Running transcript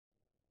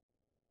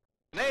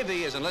The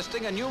Navy is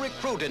enlisting a new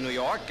recruit in New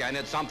York, and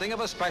it's something of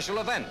a special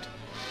event.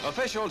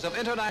 Officials of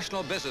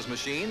international business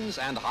machines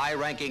and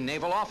high-ranking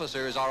naval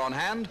officers are on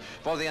hand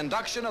for the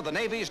induction of the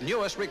Navy's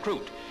newest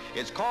recruit.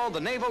 It's called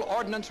the Naval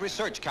Ordnance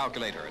Research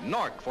Calculator,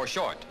 NORC for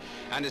short,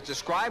 and it's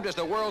described as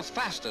the world's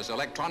fastest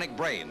electronic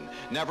brain,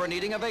 never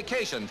needing a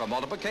vacation for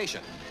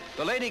multiplication.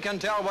 The lady can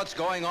tell what's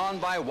going on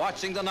by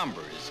watching the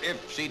numbers,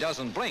 if she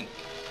doesn't blink.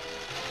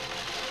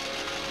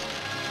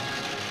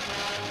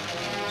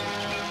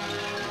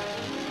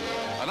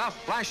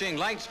 Enough flashing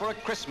lights for a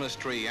Christmas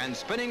tree and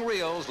spinning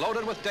reels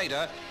loaded with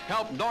data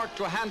help NORC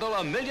to handle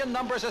 1 million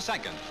numbers a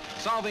second,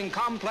 solving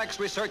complex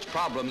research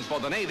problems for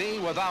the Navy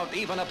without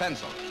even a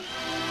pencil.